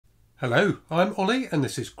Hello, I'm Ollie and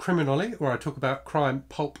this is Criminolly, where I talk about crime,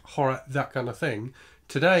 pulp, horror, that kind of thing.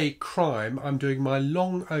 Today, crime, I'm doing my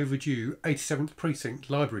long overdue 87th Precinct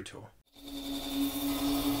library tour.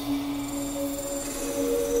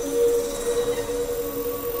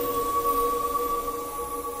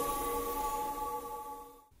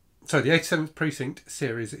 So the 87th Precinct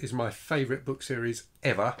series is my favourite book series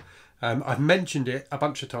ever. I've mentioned it a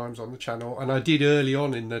bunch of times on the channel, and I did early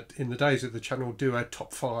on in the days of the channel do a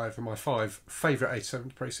top 5 of my 5 favourite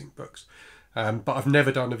 87th Precinct books. But I've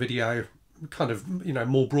never done a video kind of,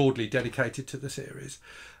 more broadly dedicated to the series.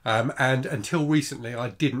 And until recently, I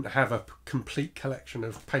didn't have a complete collection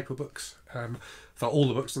of paper books for all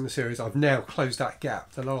the books in the series. I've now closed that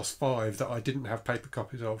gap. The last 5 that I didn't have paper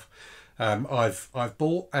copies of, I've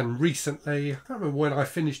bought, and recently, I can't remember when I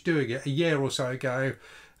finished doing it, a year or so ago,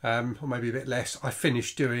 or maybe a bit less, I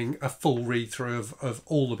finished doing a full read through of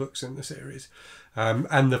all the books in the series.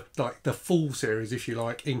 And the full series, if you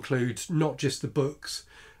like, includes not just the books,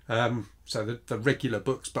 so the regular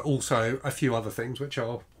books, but also a few other things which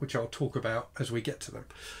I'll talk about as we get to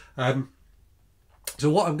them. So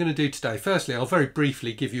what I'm going to do today, firstly, I'll very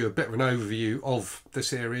briefly give you a bit of an overview of the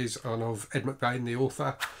series and of Ed McBain, the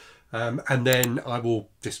author. And then I will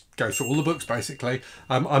just go through all the books, basically.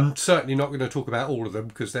 I'm certainly not going to talk about all of them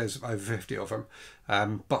because there's over 50 of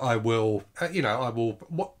them. But I will,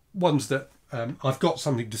 ones that I've got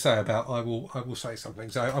something to say about, I will say something.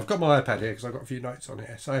 So I've got my iPad here because I've got a few notes on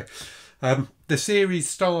here. So the series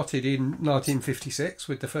started in 1956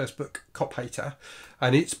 with the first book, Cop Hater,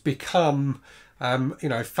 and it's become,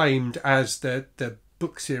 famed as the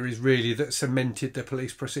book series really that cemented the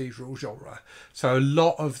police procedural genre. So a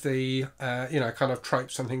lot of the kind of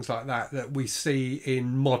tropes and things like that we see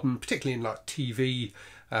in modern, particularly in like TV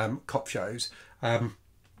cop shows,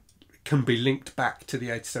 can be linked back to the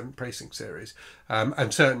 87th Precinct series.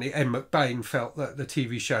 And certainly Ed McBain felt that the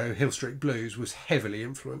TV show Hill Street Blues was heavily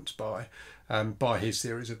influenced by his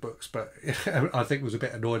series of books, but I think was a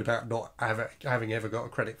bit annoyed about not having ever got a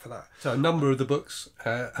credit for that. So a number of the books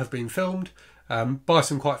have been filmed by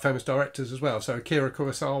some quite famous directors as well. So Akira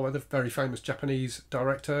Kurosawa, the very famous Japanese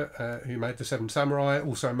director who made The Seven Samurai,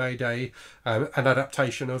 also made an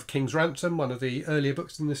adaptation of King's Ransom, one of the earlier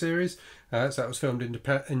books in the series. So that was filmed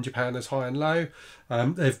in Japan as High and Low.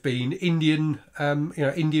 There've been Indian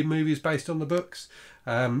movies based on the books.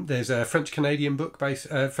 There's a French-Canadian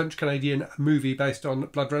French-Canadian movie based on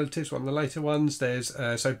Blood Relatives, one of the later ones. There's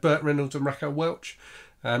so Burt Reynolds and Raquel Welch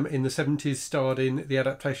in the 70s starred in the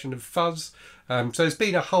adaptation of Fuzz. So there's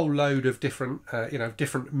been a whole load of different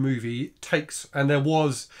movie takes, and there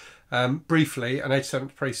was briefly an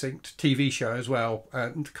 87th Precinct TV show as well,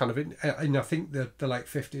 kind of in I think the late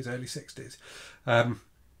 50s, early 60s.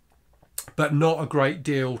 But not a great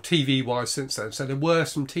deal TV-wise since then. So there were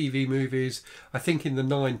some TV movies, I think in the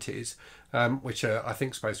 90s, which are, I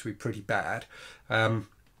think, supposed to be pretty bad.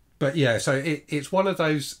 But yeah, so it's one of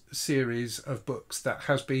those series of books that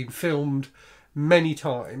has been filmed many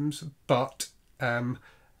times, but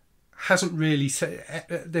hasn't really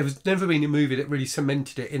there was never been a movie that really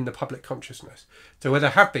cemented it in the public consciousness. So where there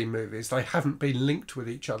have been movies, they haven't been linked with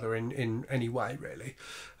each other in any way, really.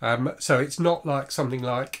 So it's not like something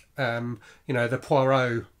like the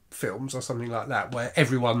Poirot films or something like that, where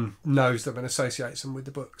everyone knows them and associates them with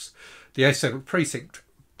the books. The 87th Precinct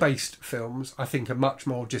based films, I think, are much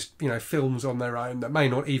more just films on their own that may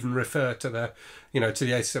not even refer to the to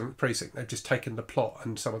the 87th Precinct. They've just taken the plot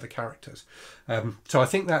and some of the characters. So I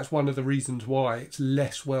think that's one of the reasons why it's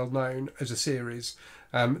less well known as a series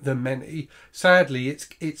than many. Sadly,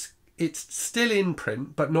 it's still in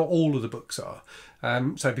print, but not all of the books are.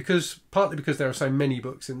 So partly because there are so many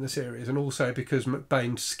books in the series, and also because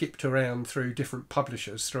McBain skipped around through different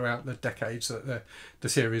publishers throughout the decades that the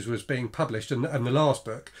series was being published. And the last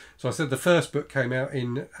book, so I said the first book came out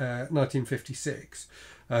in 1956.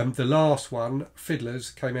 The last one,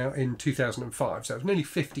 Fiddlers, came out in 2005. So it was nearly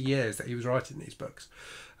 50 years that he was writing these books.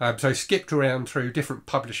 So he skipped around through different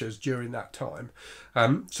publishers during that time.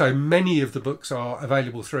 So many of the books are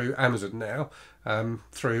available through Amazon now,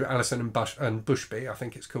 through Allison and Bushby, I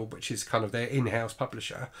think it's called, which is kind of their in-house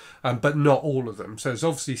publisher, but not all of them. So there's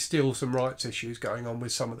obviously still some rights issues going on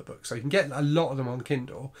with some of the books. So you can get a lot of them on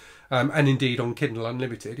Kindle, and indeed on Kindle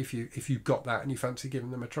Unlimited if you've got that and you fancy giving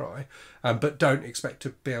them a try, but don't expect to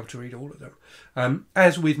be able to read all of them.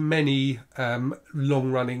 As with many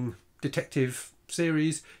long-running detective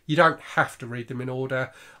series, you don't have to read them in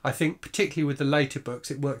order. I think particularly with the later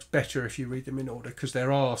books it works better if you read them in order, because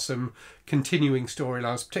there are some continuing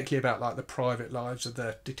storylines, particularly about like the private lives of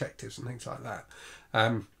the detectives and things like that.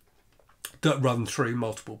 that run through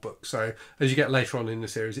multiple books. So as you get later on in the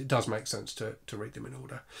series, it does make sense to read them in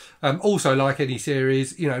order. Also, like any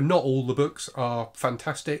series, you know, not all the books are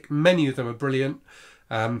fantastic. Many of them are brilliant.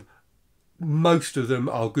 Most of them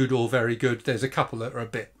are good or very good. There's a couple that are a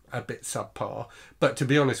bit subpar, but to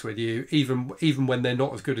be honest with you, even when they're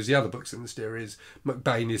not as good as the other books in the series,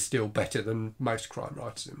 McBain is still better than most crime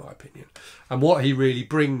writers, in my opinion. And what he really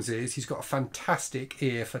brings is he's got a fantastic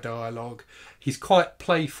ear for dialogue. He's quite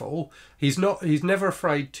playful. He's never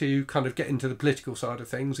afraid to kind of get into the political side of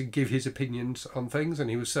things and give his opinions on things, and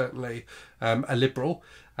he was certainly a liberal.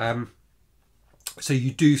 So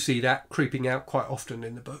you do see that creeping out quite often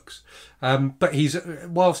in the books. But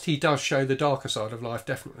whilst he does show the darker side of life,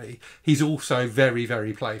 definitely, he's also very,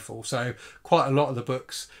 very playful. So quite a lot of the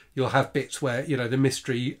books, you'll have bits where, you know, the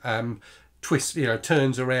mystery twists, you know,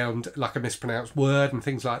 turns around like a mispronounced word and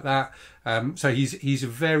things like that. So he's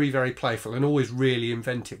very, very playful and always really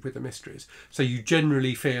inventive with the mysteries. So you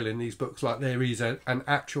generally feel in these books like there is an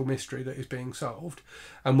actual mystery that is being solved.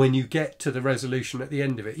 And when you get to the resolution at the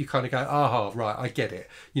end of it, you kind of go, aha, right, I get it.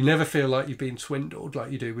 You never feel like you've been swindled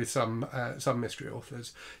like you do with some mystery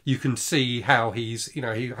authors. You can see how he's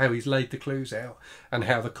laid the clues out and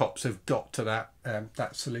how the cops have got to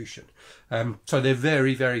that solution. So they're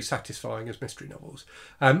very, very satisfying as mystery novels.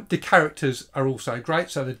 The characters are also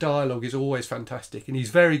great. So the dialogue is always fantastic, and he's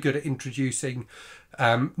very good at introducing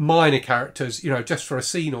minor characters, you know, just for a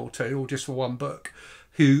scene or two or just for one book,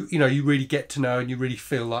 who, you know, you really get to know and you really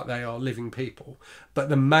feel like they are living people. But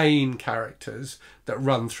the main characters that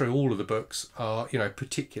run through all of the books are, you know,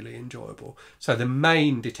 particularly enjoyable. So the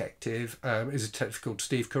main detective is a detective called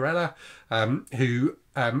Steve Carella, who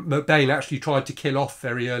McBain actually tried to kill off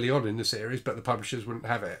very early on in the series, but the publishers wouldn't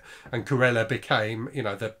have it. And Carella became, you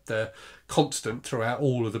know, the constant throughout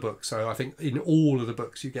all of the books. So I think in all of the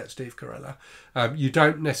books you get Steve Carella. You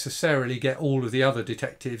don't necessarily get all of the other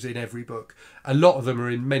detectives in every book. A lot of them are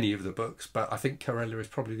in many of the books, but I think Carella is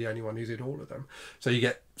probably the only one who's in all of them. So you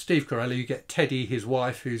get Steve Carella, you get Teddy, his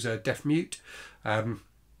wife, who's a deaf mute,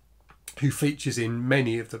 who features in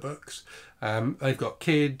many of the books. They've got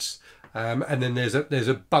kids. And then there's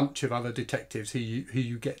a bunch of other detectives who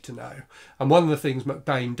you get to know. And one of the things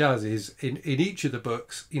McBain does is in each of the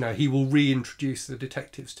books, you know, he will reintroduce the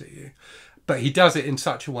detectives to you, but he does it in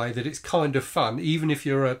such a way that it's kind of fun, even if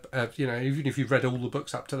you're even if you've read all the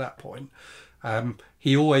books up to that point.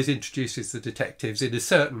 He always introduces the detectives in a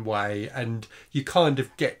certain way, and you kind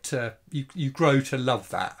of get to you grow to love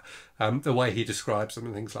that. The way he describes them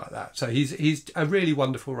and things like that. So he's a really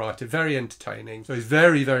wonderful writer, very entertaining. So he's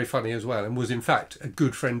very, very funny as well, and was in fact a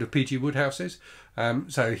good friend of P.G. Woodhouse's.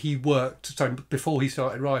 So before he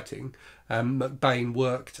started writing, McBain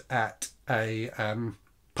worked at a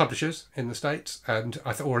publishers in the States,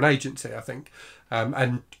 or an agency, I think,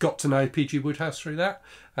 and got to know P.G. Woodhouse through that.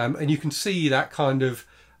 And you can see that kind of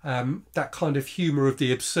humour of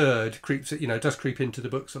the absurd does creep into the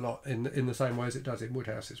books a lot in the same way as it does in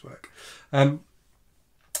Woodhouse's work.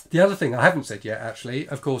 The other thing I haven't said yet, actually,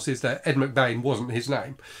 of course, is that Ed McBain wasn't his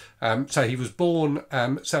name. So he was born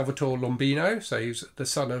Salvatore Lombino, so he's the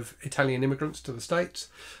son of Italian immigrants to the States.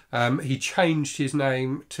 He changed his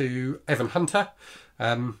name to Evan Hunter.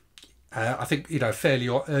 I think, you know, fairly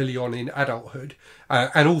early on in adulthood,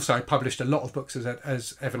 and also published a lot of books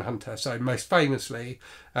as Evan Hunter. So most famously,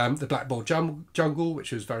 The Blackboard Jungle,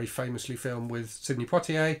 which was very famously filmed with Sidney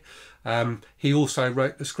Poitier. He also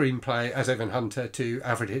wrote the screenplay as Evan Hunter to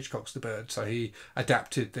Alfred Hitchcock's The Bird. So he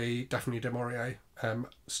adapted the Daphne du Maurier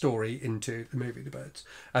story into the movie The Birds,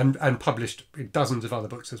 and published dozens of other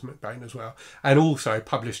books as McBain as well, and also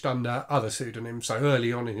published under other pseudonyms. So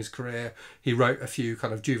early on in his career, he wrote a few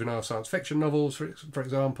kind of juvenile science fiction novels, for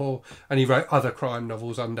example, and he wrote other crime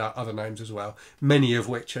novels under other names as well, many of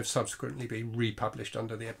which have subsequently been republished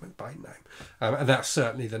under the Ed McBain name, and that's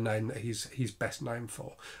certainly the name that he's best known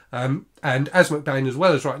for. And as McBain, as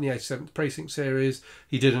well as writing the 87th Precinct series,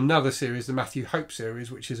 he did another series, the Matthew Hope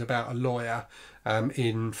series, which is about a lawyer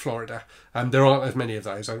in Florida. There aren't as many of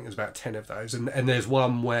those. I think there's about 10 of those, and there's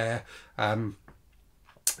one where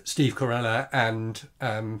Steve Carella and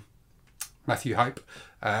Matthew Hope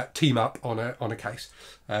team up on a case.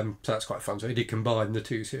 So that's quite fun. So he did combine the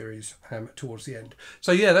two series towards the end.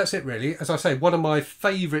 So yeah, that's it really. As I say, one of my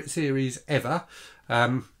favourite series ever.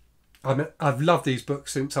 I've loved these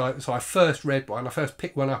books since I first read one. I first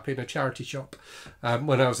picked one up in a charity shop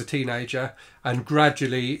when I was a teenager, and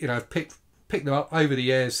gradually, you know, picked them up over the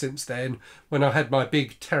years since then. When I had my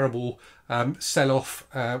big, terrible sell-off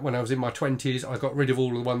when I was in my 20s. I got rid of all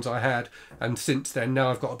of the ones I had, and since then, now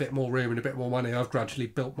I've got a bit more room and a bit more money, I've gradually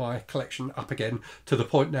built my collection up again to the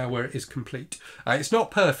point now where it is complete. It's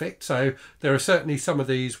not perfect, so there are certainly some of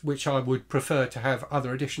these which I would prefer to have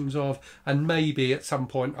other editions of, and maybe at some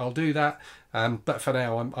point I'll do that. But for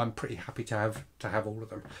now, I'm pretty happy to have all of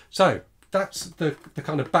them. So that's the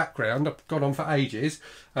kind of background. I've gone on for ages.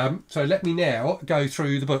 So let me now go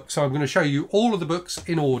through the books. So I'm going to show you all of the books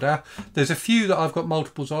in order. There's a few that I've got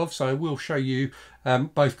multiples of, so we'll show you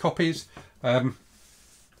both copies. And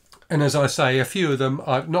as I say, a few of them,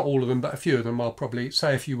 not all of them, but a few of them I'll probably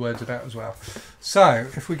say a few words about as well. So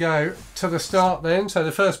if we go to the start then, so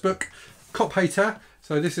the first book, Cop Hater.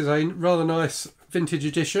 So this is a rather nice vintage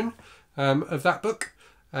edition of that book,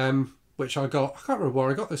 which I got. I can't remember where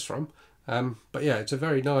I got this from, but yeah, it's a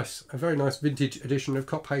very nice vintage edition of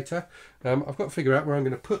Cop Hater. I've got to figure out where I'm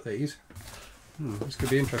going to put these. This could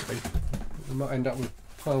be interesting. We might end up with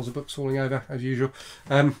piles of books falling over as usual.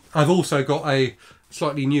 I've also got a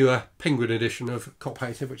slightly newer Penguin edition of Cop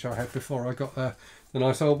Hater, which I had before I got the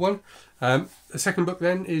nice old one. The second book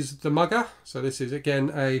then is The Mugger. So this is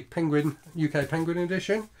again a Penguin, UK Penguin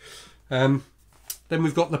edition. Then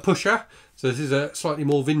we've got The Pusher. So this is a slightly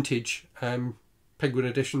more vintage Penguin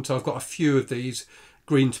edition. So I've got a few of these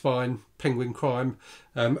green spine Penguin crime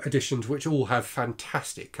editions, which all have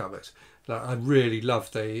fantastic covers. I really love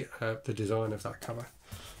the design of that cover.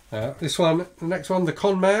 This one, the next one, The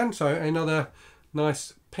Con Man. So another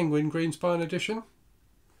nice Penguin green spine edition.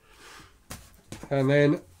 And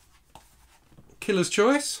then Killer's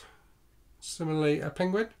Choice, similarly a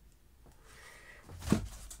Penguin.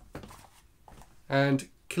 And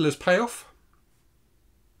Killer's Payoff.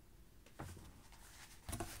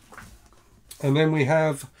 And then we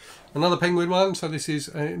have another Penguin one, so this is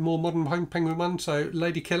a more modern Penguin one, so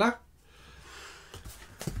Lady Killer.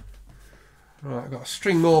 Right, I've got a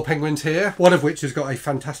string more Penguins here, one of which has got a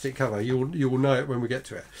fantastic cover. You will know it when we get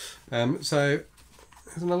to it. So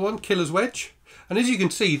there's another one, Killer's Wedge. And as you can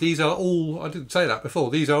see, these are all, I didn't say that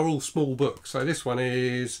before, these are all small books. So this one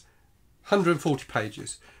is 140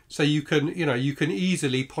 pages. So you can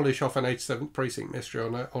easily polish off an 87th Precinct mystery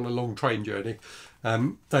on a long train journey.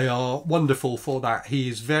 They are wonderful for that. He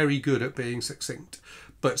is very good at being succinct,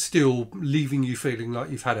 but still leaving you feeling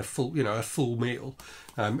like you've had a full meal,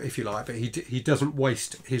 if you like. But he doesn't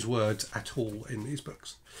waste his words at all in these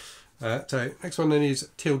books. So next one then is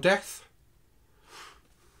Till Death.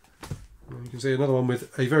 You can see another one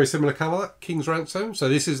with a very similar cover, King's Ransom. So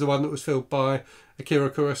this is the one that was filled by Akira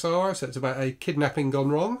Kurosawa. So it's about a kidnapping gone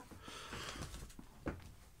wrong.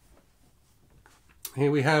 Here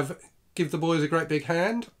we have Give the Boys a Great Big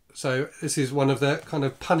Hand. So this is one of the kind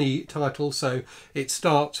of punny titles. So it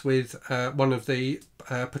starts with one of the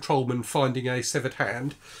patrolmen finding a severed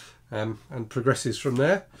hand and progresses from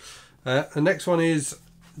there. The next one is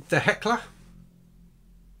The Heckler.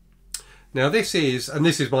 Now this is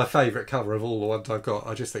my favourite cover of all the ones I've got.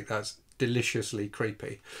 I just think that's deliciously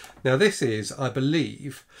creepy. Now this is, I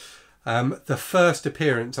believe, the first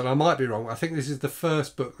appearance, and I might be wrong, I think this is the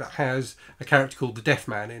first book that has a character called the Deaf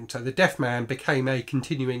Man in. So the Deaf Man became a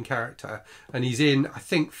continuing character, and he's in, I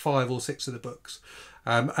think, 5 or 6 of the books.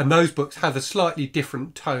 And those books have a slightly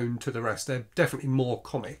different tone to the rest. They're definitely more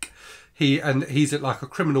comic. He's like a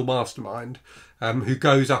criminal mastermind who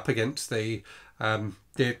goes up against the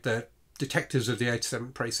detectives of the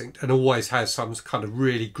 87th Precinct and always has some kind of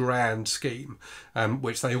really grand scheme,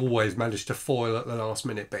 which they always manage to foil at the last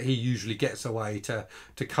minute, but he usually gets away to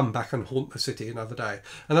come back and haunt the city another day.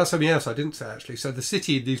 And that's something else I didn't say actually. So the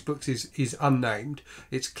city in these books is unnamed.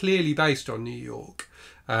 It's clearly based on New York,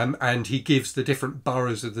 and he gives the different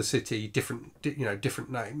boroughs of the city different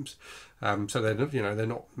names. So they're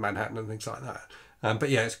not Manhattan and things like that.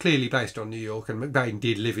 But yeah, it's clearly based on New York, and McBain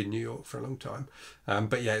did live in New York for a long time.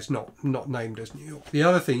 But yeah, it's not named as New York. The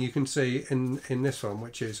other thing you can see in this one,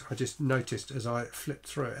 which is I just noticed as I flipped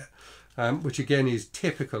through it, which again is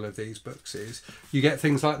typical of these books, is you get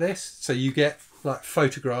things like this. So you get like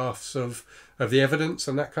photographs of the evidence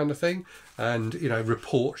and that kind of thing, and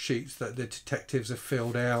report sheets that the detectives have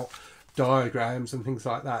filled out, diagrams and things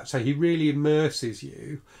like that. So he really immerses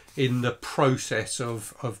you in the process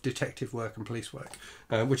of detective work and police work,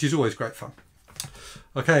 which is always great fun.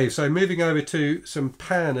 Okay, so moving over to some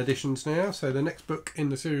Pan editions now. So the next book in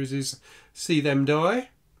the series is See Them Die.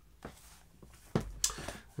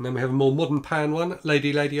 And then we have a more modern Pan one,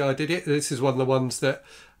 Lady, Lady, I Did It. This is one of the ones that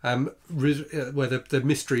where the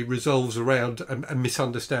mystery resolves around a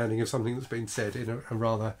misunderstanding of something that's been said in a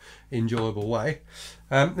rather enjoyable way.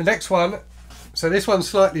 The next one, so this one's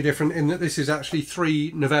slightly different in that this is actually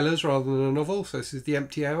 3 novellas rather than a novel. So this is The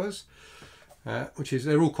Empty Hours. which is,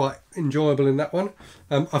 they're all quite enjoyable in that one.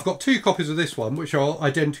 I've got 2 copies of this one which are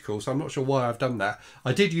identical, so I'm not sure why I've done that.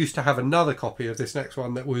 I did used to have another copy of this next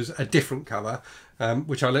one that was a different cover,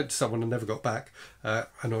 which I lent to someone and never got back,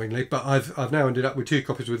 annoyingly, but I've now ended up with 2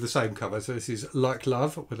 copies with the same cover. So this is Like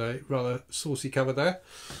Love with a rather saucy cover there.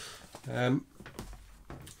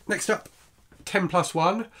 Next up,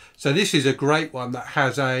 10+1. So this is a great one that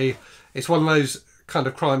has it's one of those kind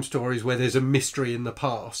of crime stories where there's a mystery in the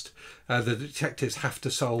past the detectives have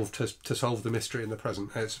to solve to solve the mystery in the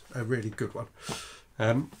present. It's a really good one.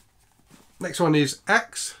 Next one is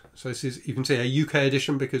Axe. So this is, you can see, a UK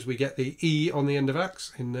edition because we get the E on the end of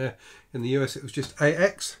Axe. In the US it was just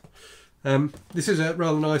AX. This is a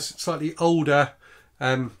rather nice, slightly older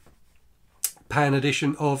pan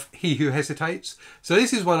edition of He Who Hesitates. So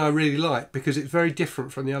this is one I really like because it's very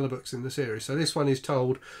different from the other books in the series. So this one is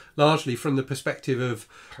told largely from the perspective of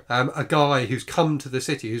a guy who's come to the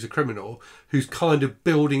city, who's a criminal, who's kind of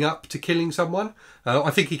building up to killing someone. I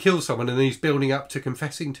think he kills someone and then he's building up to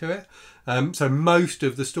confessing to it. So most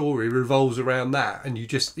of the story revolves around that, and you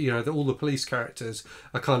just, all the police characters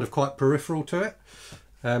are kind of quite peripheral to it.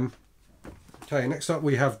 Okay, next up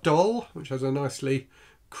we have Doll, which has a nicely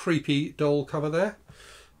creepy doll cover there.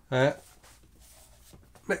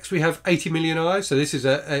 Next we have 80 Million Eyes. So this is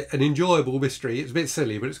an enjoyable mystery. It's a bit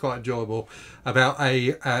silly, but it's quite enjoyable, about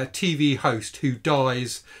a TV host who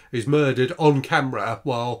is murdered on camera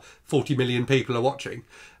while 40 million people are watching.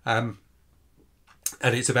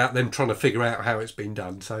 And it's about them trying to figure out how it's been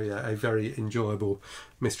done. So yeah, a very enjoyable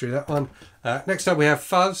mystery, that one. Next up we have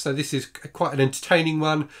Fuzz. So this is quite an entertaining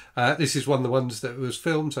one. This is one of the ones that was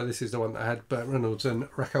filmed. So this is the one that had Burt Reynolds and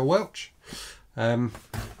Raquel Welch. Right,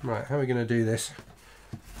 how are we going to do this?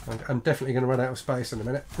 I'm definitely going to run out of space in a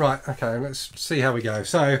minute. Right, okay, let's see how we go.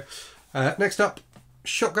 So next up,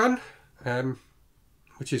 Shotgun,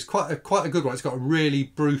 which is quite a good one. It's got a really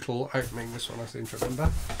brutal opening, this one, I seem to remember.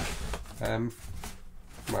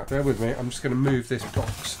 Right, bear with me. I'm just going to move this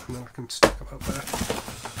box and then I can stick them up there.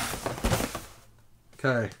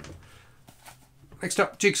 Okay. Next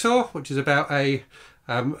up, Jigsaw, which is about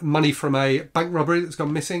money from a bank robbery that's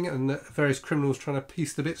gone missing, and various criminals trying to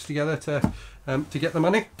piece the bits together to get the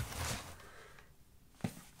money.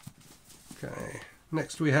 Okay.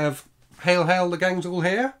 Next we have Hail Hail, the Gang's All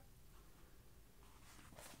Here.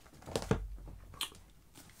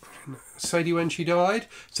 Sadie When She Died.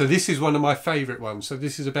 So this is one of my favourite ones. So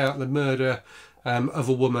this is about the murder of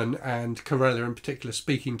a woman, and Corella in particular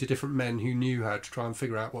speaking to different men who knew her to try and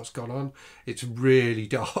figure out what's gone on. It's really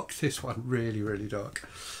dark, this one, really, really dark.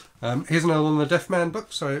 Here's another one of the Deaf Man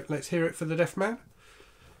books, so let's hear it for the Deaf Man.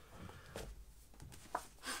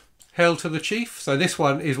 Hail to the Chief. So this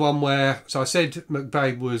one is one where, so I said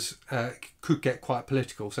McBain could get quite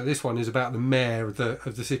political. So this one is about the mayor of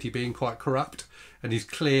the city being quite corrupt, and he's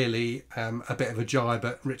clearly a bit of a jibe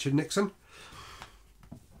at Richard Nixon.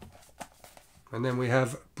 And then we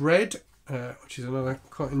have Bread, which is another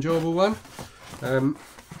quite enjoyable one.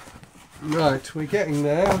 Right, we're getting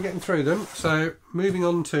there, we're getting through them. So moving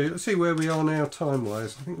on to, let's see where we are now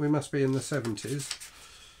time-wise. I think we must be in the 70s.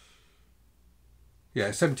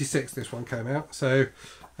 Yeah, 76 this one came out. So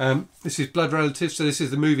this is Blood Relatives. So this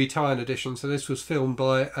is the movie tie-in edition. So this was filmed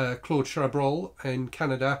by Claude Chabrol in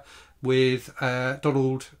Canada with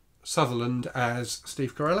Donald Sutherland as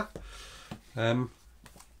Steve Carella.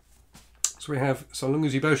 So we have So Long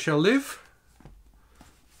As You Both Shall Live,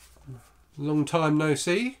 Long Time No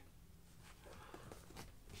See,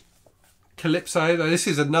 Calypso. Though this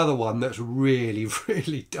is another one that's really,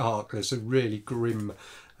 really dark. There's some really grim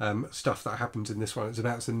stuff that happens in this one. It's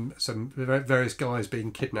about some various guys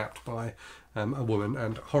being kidnapped by a woman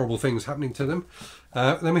and horrible things happening to them.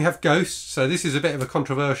 Then we have Ghosts. So this is a bit of a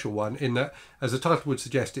controversial one in that, as the title would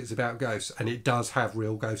suggest, it's about ghosts, and it does have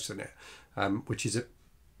real ghosts in it, which is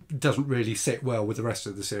doesn't really sit well with the rest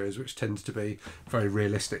of the series, which tends to be very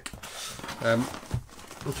realistic.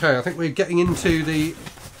 Okay, I think we're getting into the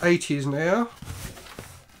 80s now.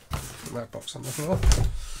 Put that box on the floor.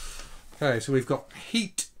 Okay, so we've got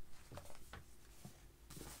Heat,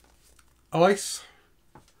 Ice,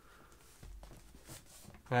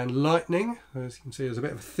 and Lightning. As you can see, there's a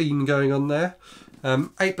bit of a theme going on there.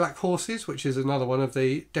 8 Black Horses, which is another one of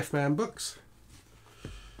the Deaf Man books.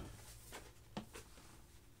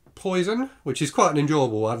 Poison, which is quite an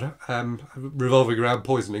enjoyable one, revolving around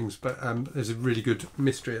poisonings, but there's a really good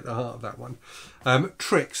mystery at the heart of that one.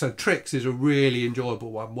 Tricks. So Tricks is a really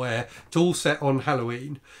enjoyable one where it's all set on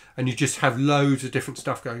Halloween and you just have loads of different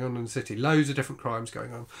stuff going on in the city, loads of different crimes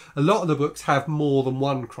going on. A lot of the books have more than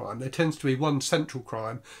one crime. There tends to be one central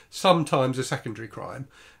crime, sometimes a secondary crime,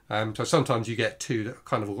 So sometimes you get two that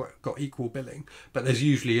kind of got equal billing, but there's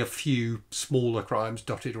usually a few smaller crimes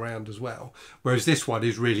dotted around as well. Whereas this one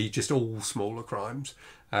is really just all smaller crimes.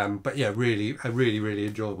 But yeah, really, a really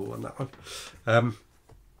enjoyable one, that one.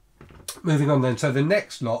 Moving on then, so the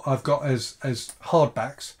next lot I've got as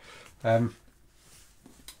hardbacks,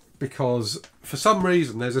 because for some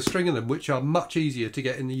reason there's a string of them which are much easier to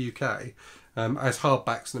get in the UK as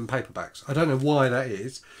hardbacks than paperbacks. I don't know why that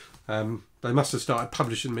is. They must have started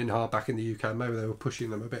publishing them in hardback in the UK. Maybe they were pushing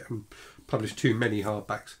them a bit and published too many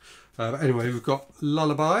hardbacks. Anyway, we've got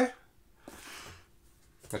Lullaby.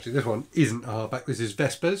 Actually, this one isn't a hardback. This is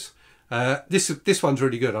Vespers. This one's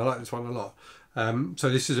really good. I like this one a lot. So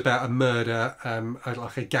this is about a murder,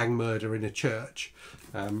 like a gang murder in a church.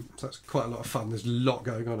 So that's quite a lot of fun. There's a lot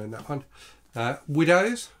going on in that one.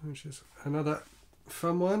 Widows, which is another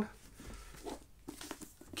fun one.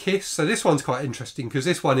 Kiss. So this one's quite interesting because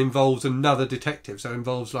this one involves another detective. So it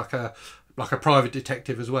involves like a private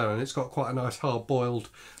detective as well, and it's got quite a nice hard-boiled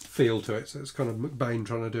feel to it. So it's kind of McBain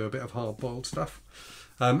trying to do a bit of hard-boiled stuff.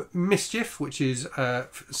 Mischief, which is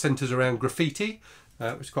centres around graffiti,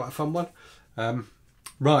 which is quite a fun one.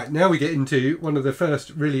 Right, now we get into one of the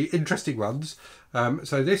first really interesting ones.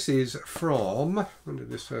 So this is from, when did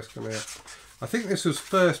this first come out? I think this was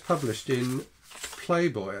first published in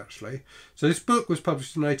Playboy, actually. So this book was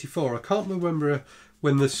published in '84. I can't remember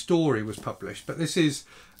when the story was published, but this is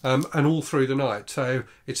and All Through the Night. So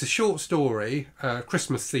it's a short story,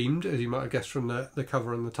 Christmas themed, as you might have guessed from the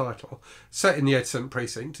cover and the title, set in the Ed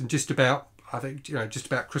Precinct, and just about, I think, just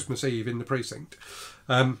about Christmas Eve in the precinct.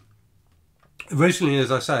 Originally,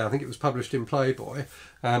 as I say, I think it was published in Playboy,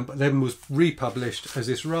 but then was republished as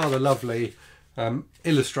this rather lovely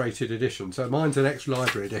illustrated edition. So mine's an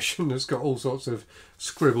ex-library edition that's got all sorts of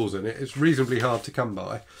scribbles in it. It's reasonably hard to come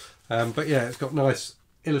by, but yeah, it's got nice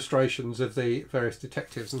illustrations of the various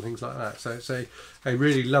detectives and things like that. So it's a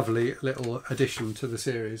really lovely little addition to the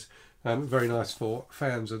series. Very nice for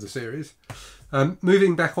fans of the series.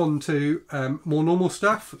 Moving back on to more normal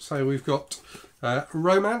stuff. So we've got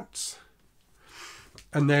Romance,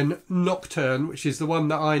 and then Nocturne, which is the one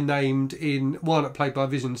that I named in Walnut Played by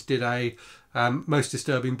Visions did a Most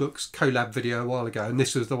Disturbing Books collab video a while ago, and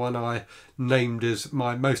this was the one I named as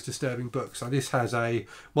my most disturbing book. So this has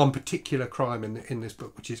one particular crime in this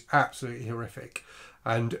book which is absolutely horrific,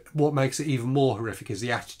 and what makes it even more horrific is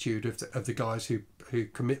the attitude of the guys who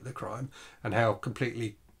commit the crime, and how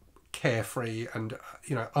completely carefree and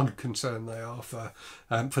unconcerned they are for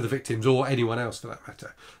the victims or anyone else for that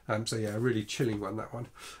matter. So yeah, a really chilling one, that one.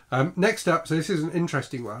 Next up, so this is an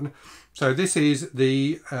interesting one. So this is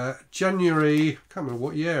the January, I can't remember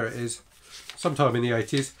what year it is, sometime in the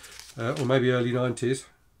 80s or maybe early 90s.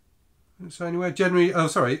 So anyway,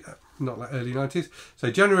 not like early 90s. So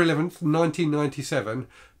January 11th, 1997,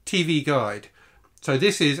 TV Guide. So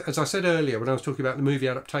this is, as I said earlier when I was talking about the movie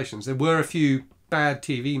adaptations, there were a few bad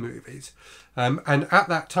TV movies, and at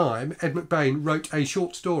that time Ed McBain wrote a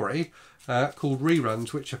short story called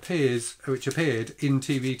Reruns, which appeared in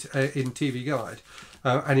TV Guide,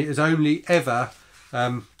 and it has only ever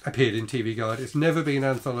appeared in TV Guide. It's never been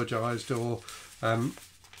anthologized or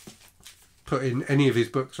put in any of his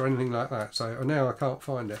books or anything like that. So now I can't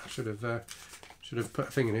find it. I should have put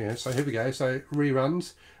a thing in here. So here we go. So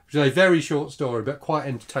Reruns, which is a very short story but quite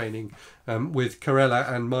entertaining, with Corella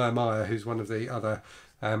and Maya, who's one of the other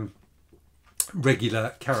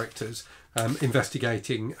regular characters,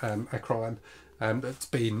 investigating a crime that's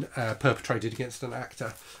been perpetrated against an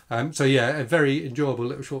actor. So yeah, a very enjoyable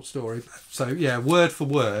little short story. So yeah, word for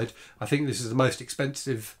word, I think this is the most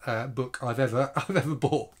expensive book I've ever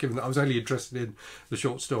bought, given that I was only interested in the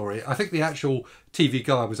short story. I think the actual TV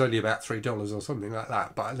Guide was only about $3 or something like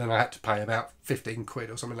that, but then I had to pay about 15 quid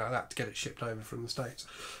or something like that to get it shipped over from the States.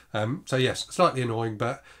 So yes, slightly annoying,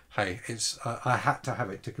 but hey, I had to have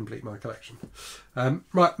it to complete my collection.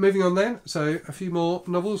 Right, moving on then. So a few more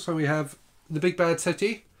novels. So we have The Big Bad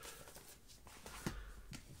City,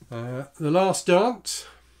 The Last Dance,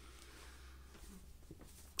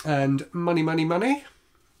 and Money, Money, Money.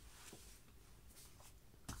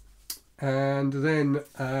 And then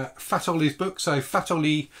Fat Ollie's book. So Fat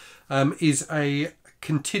Ollie is a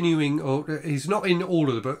continuing, or he's not in all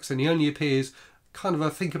of the books, and he only appears kind of, I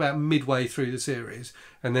think, about midway through the series,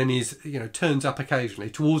 and then he's turns up occasionally.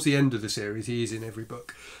 Towards the end of the series, he is in every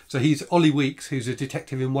book. So he's Ollie Weeks, who's a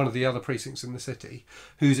detective in one of the other precincts in the city,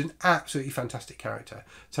 who's an absolutely fantastic character.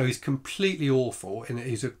 So he's completely awful, and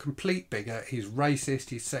he's a complete bigot. He's racist,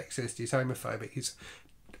 he's sexist, he's homophobic, he's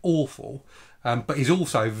awful, but he's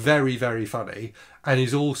also very, very funny, and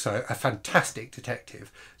he's also a fantastic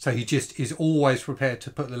detective. So he just is always prepared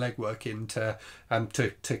to put the legwork in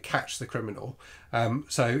to catch the criminal.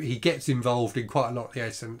 So he gets involved in quite a lot of the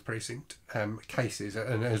 87th Precinct cases,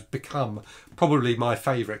 and has become probably my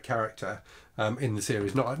favourite character in the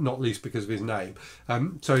series, not least because of his name.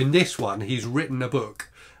 So in this one, he's written a book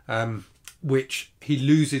which he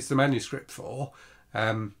loses the manuscript for,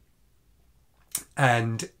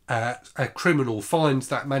 and a criminal finds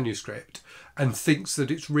that manuscript and thinks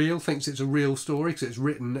that it's real, thinks it's a real story, because it's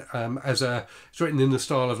written it's written in the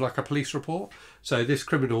style of like a police report. So this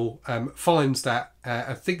criminal finds that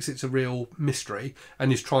and thinks it's a real mystery,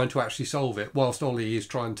 and is trying to actually solve it, whilst Ollie is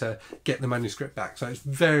trying to get the manuscript back. So it's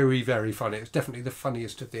very, very funny. It's definitely the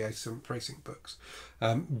funniest of the 87th Precinct books.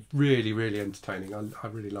 Really, really entertaining. I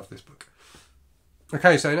really love this book.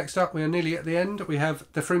 Okay, so next up, we are nearly at the end. We have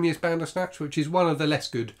The Frumious Bandersnatch, which is one of the less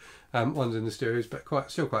good ones in the series, but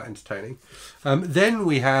still quite entertaining. Then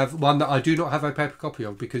we have one that I do not have a paper copy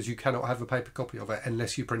of, because you cannot have a paper copy of it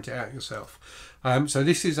unless you print it out yourself. So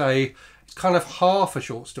this is it's kind of half a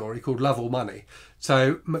short story called Love or Money.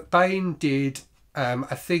 So McBain did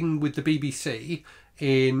a thing with the BBC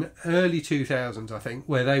in early 2000s, I think,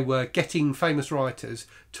 where they were getting famous writers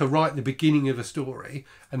to write the beginning of a story,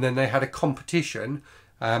 and then they had a competition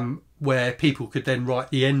where people could then write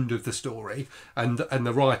the end of the story, and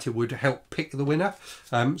the writer would help pick the winner.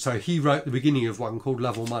 So he wrote the beginning of one called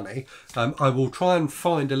Love or Money. I will try and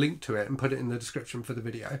find a link to it and put it in the description for the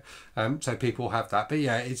video, so people have that. But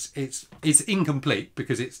yeah, it's incomplete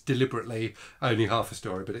because it's deliberately only half a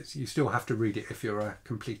story, but you still have to read it if you're a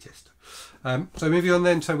completist. So moving on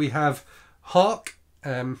then, so we have Hark,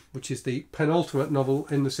 which is the penultimate novel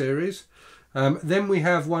in the series. Then we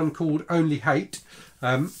have one called Only Hate,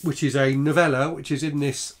 which is a novella which is in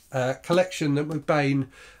this collection that McBain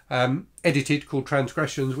edited called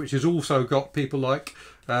Transgressions, which has also got people like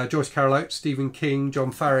Joyce Carol Oates, Stephen King,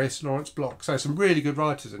 John Farris, Lawrence Block. So some really good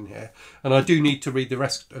writers in here, and I do need to read the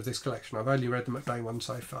rest of this collection. I've only read the McBain one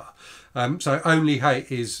so far. So Only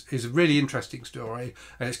Hate is a really interesting story,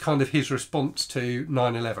 and it's kind of his response to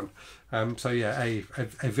 9/11. So yeah, a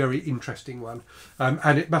very interesting one.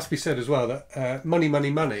 And it must be said as well that Money,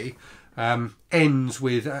 Money, Money ends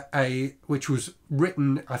with which was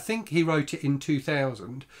written, I think he wrote it in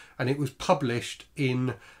 2000, and it was published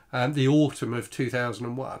in the autumn of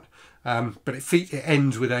 2001. But it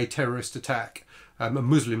ends with a terrorist attack, a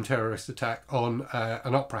Muslim terrorist attack on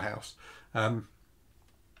an opera house.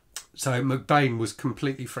 So McBain was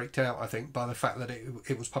completely freaked out, I think, by the fact that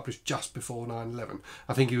it was published just before 9/11.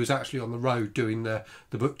 I think he was actually on the road doing the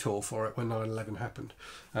book tour for it when 9/11 happened.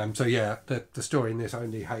 So yeah, the story in this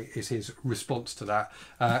Only Hate is his response to that.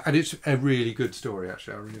 And it's a really good story,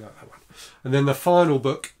 actually. I really like that one. And then the final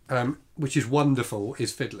book, which is wonderful,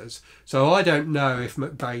 is Fiddlers. So I don't know if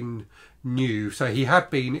McBain knew. So he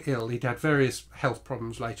had been ill. He'd had various health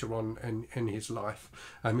problems later on in his life,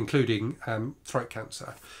 including throat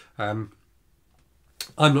cancer. I'm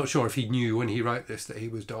not sure if he knew when he wrote this that he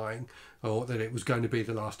was dying, or that it was going to be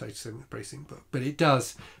the last 87th Precinct book. But it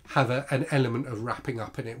does have an element of wrapping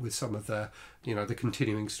up in it with some of the, the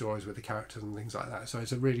continuing stories with the characters and things like that. So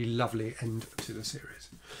it's a really lovely end to the series.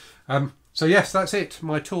 So yes, that's it.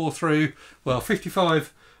 My tour through, well,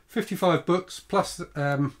 55 books plus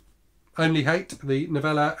Only Hate, the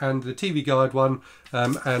novella, and the TV guide one,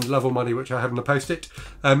 and Love or Money, which I have on the post-it.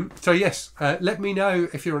 So yes, let me know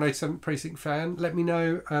if you're an 87th Precinct fan. Let me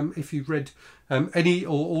know if you've read any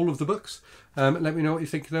or all of the books. Let me know what you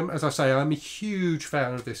think of them. As I say, I'm a huge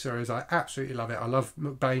fan of this series. I absolutely love it. I love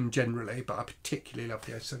McBain generally, but I particularly love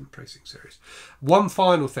the 87th Precinct series. One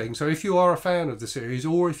final thing. So if you are a fan of the series,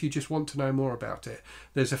 or if you just want to know more about it,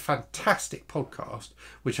 there's a fantastic podcast,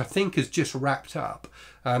 which I think has just wrapped up,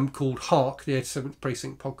 called Hark, the 87th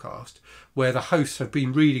Precinct podcast, where the hosts have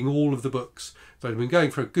been reading all of the books. They've been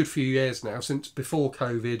going for a good few years now, since before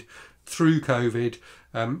COVID, through COVID,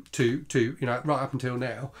 to right up until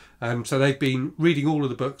now. So they've been reading all of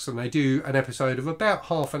the books, and they do an episode of about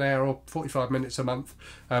half an hour or 45 minutes a month,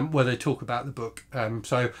 where they talk about the book.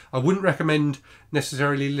 So I wouldn't recommend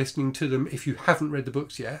necessarily listening to them if you haven't read the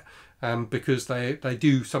books yet, because they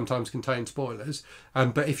do sometimes contain spoilers.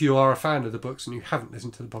 But if you are a fan of the books and you haven't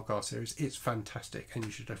listened to the podcast series, it's fantastic, and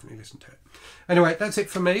you should definitely listen to it. Anyway, that's it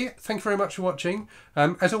from me. Thank you very much for watching.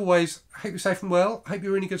 As always, I hope you're safe and well. I hope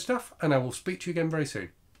you're reading good stuff, and I will speak to you again very soon.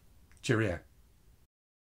 Cheerio.